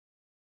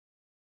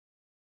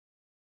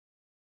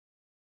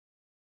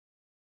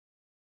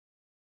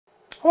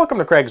Welcome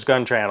to Craig's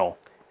Gun Channel.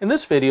 In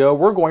this video,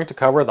 we're going to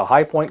cover the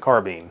Hi Point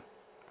Carbine.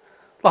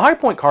 The Hi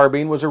Point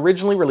Carbine was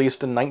originally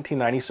released in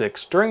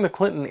 1996 during the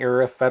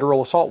Clinton-era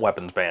federal assault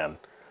weapons ban.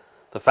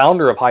 The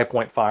founder of Hi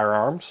Point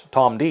Firearms,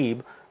 Tom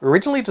Deeb,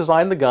 originally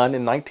designed the gun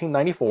in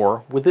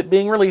 1994, with it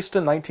being released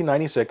in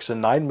 1996 in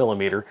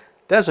 9mm,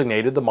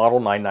 designated the Model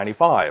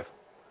 995.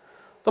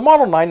 The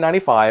Model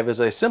 995 is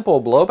a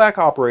simple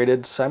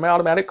blowback-operated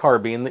semi-automatic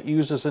carbine that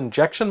uses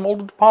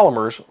injection-molded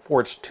polymers for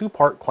its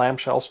two-part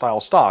clamshell-style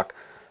stock,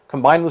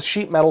 combined with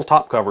sheet metal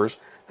top covers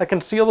that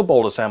conceal the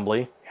bolt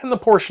assembly and the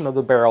portion of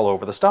the barrel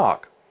over the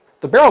stock.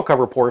 The barrel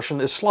cover portion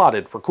is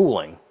slotted for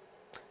cooling.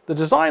 The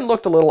design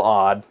looked a little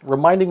odd,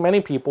 reminding many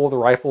people of the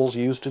rifles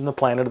used in the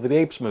Planet of the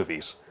Apes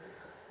movies.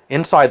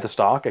 Inside the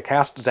stock, a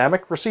cast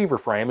Zamek receiver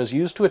frame is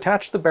used to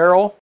attach the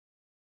barrel,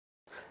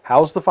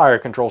 house the fire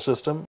control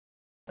system,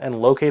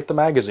 and locate the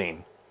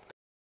magazine.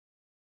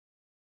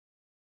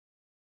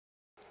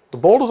 The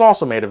bolt is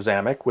also made of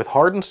Zamek with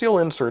hardened steel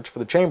inserts for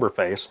the chamber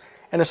face,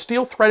 and a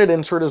steel threaded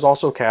insert is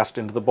also cast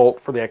into the bolt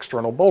for the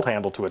external bolt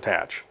handle to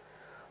attach.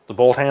 The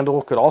bolt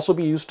handle could also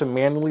be used to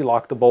manually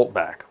lock the bolt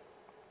back.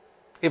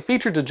 It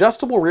featured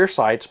adjustable rear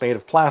sights made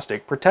of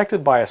plastic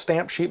protected by a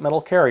stamped sheet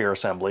metal carrier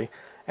assembly,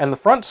 and the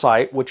front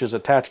sight, which is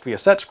attached via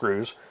set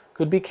screws,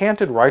 could be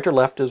canted right or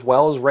left as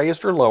well as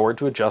raised or lowered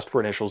to adjust for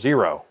initial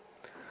zero.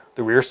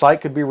 The rear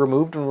sight could be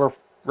removed and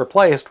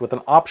replaced with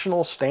an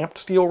optional stamped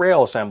steel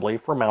rail assembly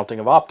for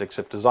mounting of optics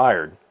if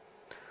desired.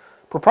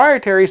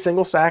 Proprietary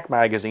single-stack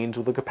magazines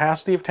with a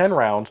capacity of 10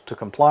 rounds to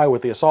comply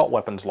with the assault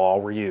weapons law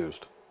were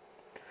used.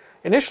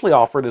 Initially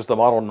offered as the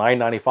Model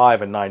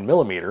 995 and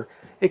 9mm,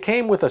 it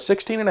came with a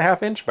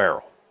 16.5-inch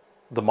barrel.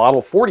 The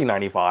Model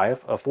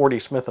 4095, a 40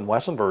 Smith &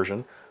 Wesson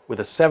version with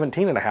a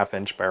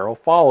 17.5-inch barrel,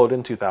 followed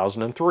in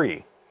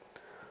 2003.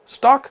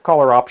 Stock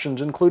color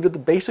options included the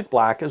basic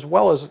black as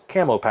well as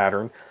camo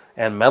pattern,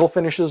 and metal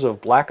finishes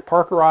of black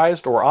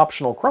parkerized or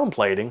optional chrome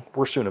plating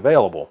were soon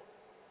available.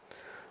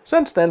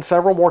 Since then,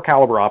 several more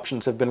caliber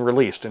options have been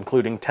released,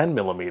 including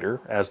 10mm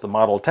as the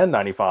Model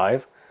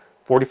 1095,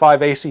 45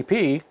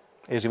 ACP,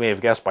 as you may have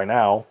guessed by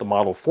now, the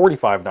Model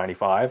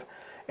 4595,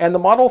 and the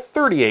Model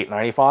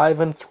 3895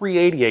 and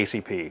 380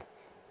 ACP.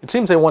 It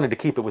seems they wanted to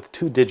keep it with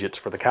 2 digits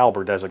for the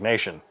caliber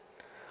designation.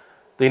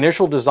 The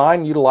initial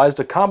design utilized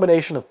a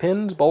combination of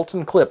pins, bolts,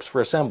 and clips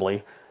for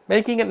assembly,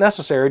 making it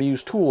necessary to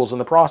use tools in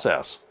the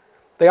process.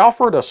 They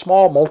offered a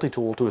small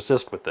multi-tool to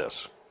assist with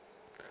this.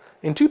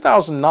 In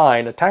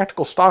 2009, a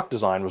tactical stock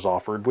design was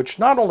offered, which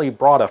not only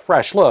brought a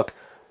fresh look,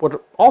 but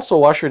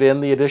also ushered in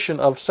the addition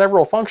of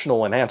several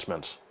functional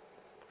enhancements.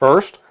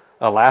 First,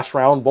 a last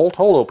round bolt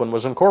hole open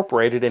was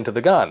incorporated into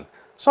the gun,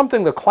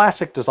 something the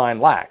classic design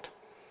lacked.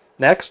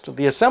 Next,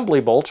 the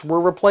assembly bolts were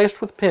replaced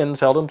with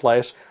pins held in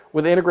place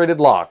with integrated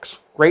locks,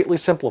 greatly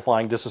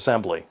simplifying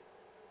disassembly.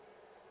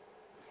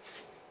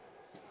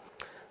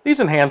 These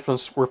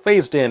enhancements were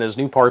phased in as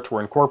new parts were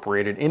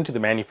incorporated into the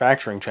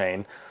manufacturing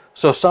chain,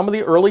 so some of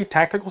the early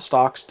tactical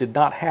stocks did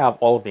not have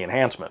all of the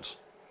enhancements.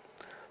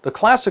 The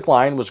classic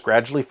line was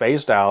gradually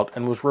phased out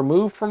and was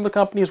removed from the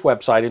company's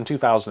website in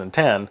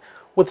 2010,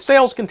 with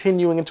sales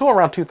continuing until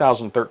around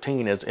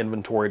 2013 as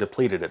inventory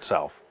depleted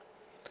itself.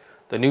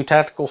 The new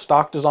tactical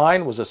stock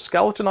design was a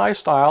skeletonized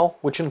style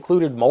which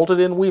included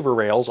molded-in weaver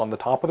rails on the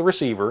top of the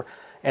receiver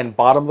and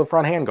bottom of the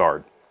front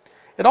handguard.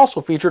 It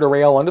also featured a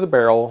rail under the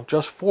barrel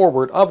just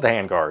forward of the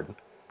handguard.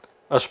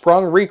 A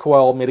sprung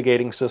recoil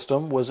mitigating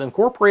system was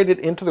incorporated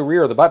into the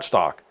rear of the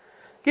buttstock.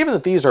 Given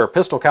that these are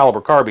pistol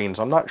caliber carbines,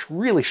 I'm not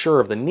really sure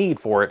of the need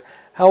for it,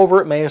 however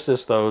it may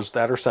assist those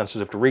that are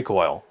sensitive to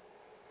recoil.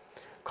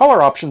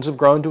 Color options have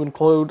grown to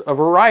include a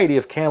variety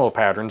of camo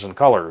patterns and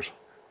colors.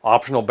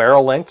 Optional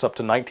barrel lengths up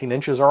to 19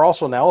 inches are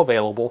also now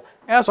available,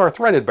 as are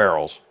threaded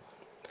barrels.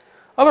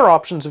 Other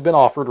options have been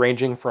offered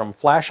ranging from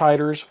flash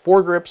hiders,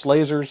 foregrips,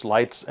 lasers,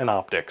 lights, and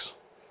optics.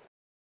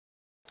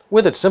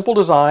 With its simple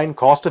design,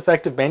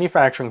 cost-effective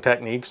manufacturing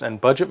techniques,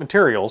 and budget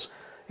materials,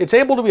 it's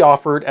able to be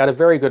offered at a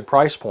very good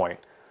price point,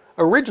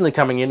 originally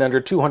coming in under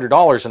 $200 in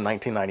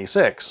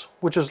 1996,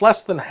 which is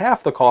less than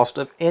half the cost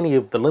of any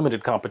of the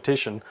limited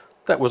competition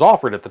that was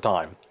offered at the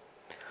time.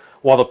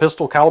 While the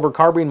pistol caliber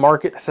carbine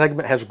market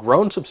segment has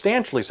grown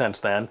substantially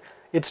since then,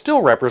 it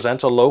still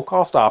represents a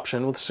low-cost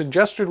option with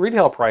suggested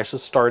retail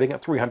prices starting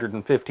at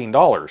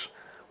 $315,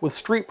 with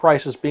street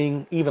prices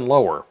being even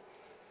lower.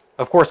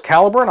 Of course,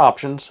 caliber and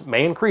options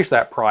may increase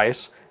that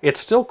price. It's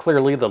still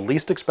clearly the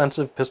least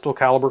expensive pistol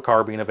caliber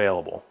carbine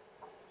available.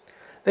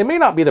 They may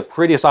not be the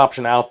prettiest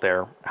option out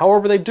there,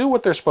 however they do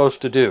what they're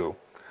supposed to do.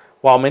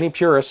 While many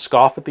purists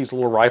scoff at these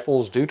little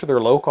rifles due to their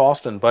low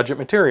cost and budget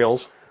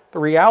materials, the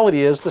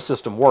reality is the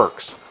system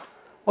works.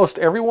 Most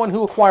everyone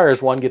who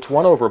acquires one gets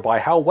won over by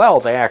how well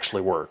they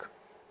actually work.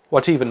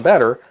 What's even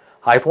better,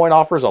 Hi Point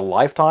offers a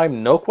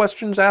lifetime, no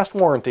questions asked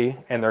warranty,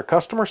 and their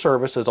customer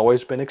service has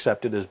always been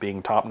accepted as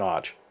being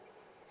top-notch.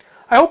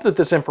 I hope that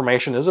this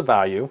information is of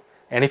value,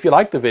 and if you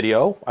like the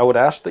video, I would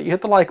ask that you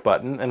hit the like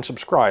button and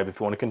subscribe if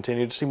you want to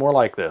continue to see more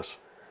like this.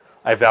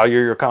 I value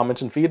your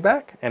comments and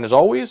feedback, and as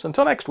always,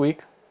 until next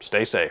week,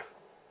 stay safe.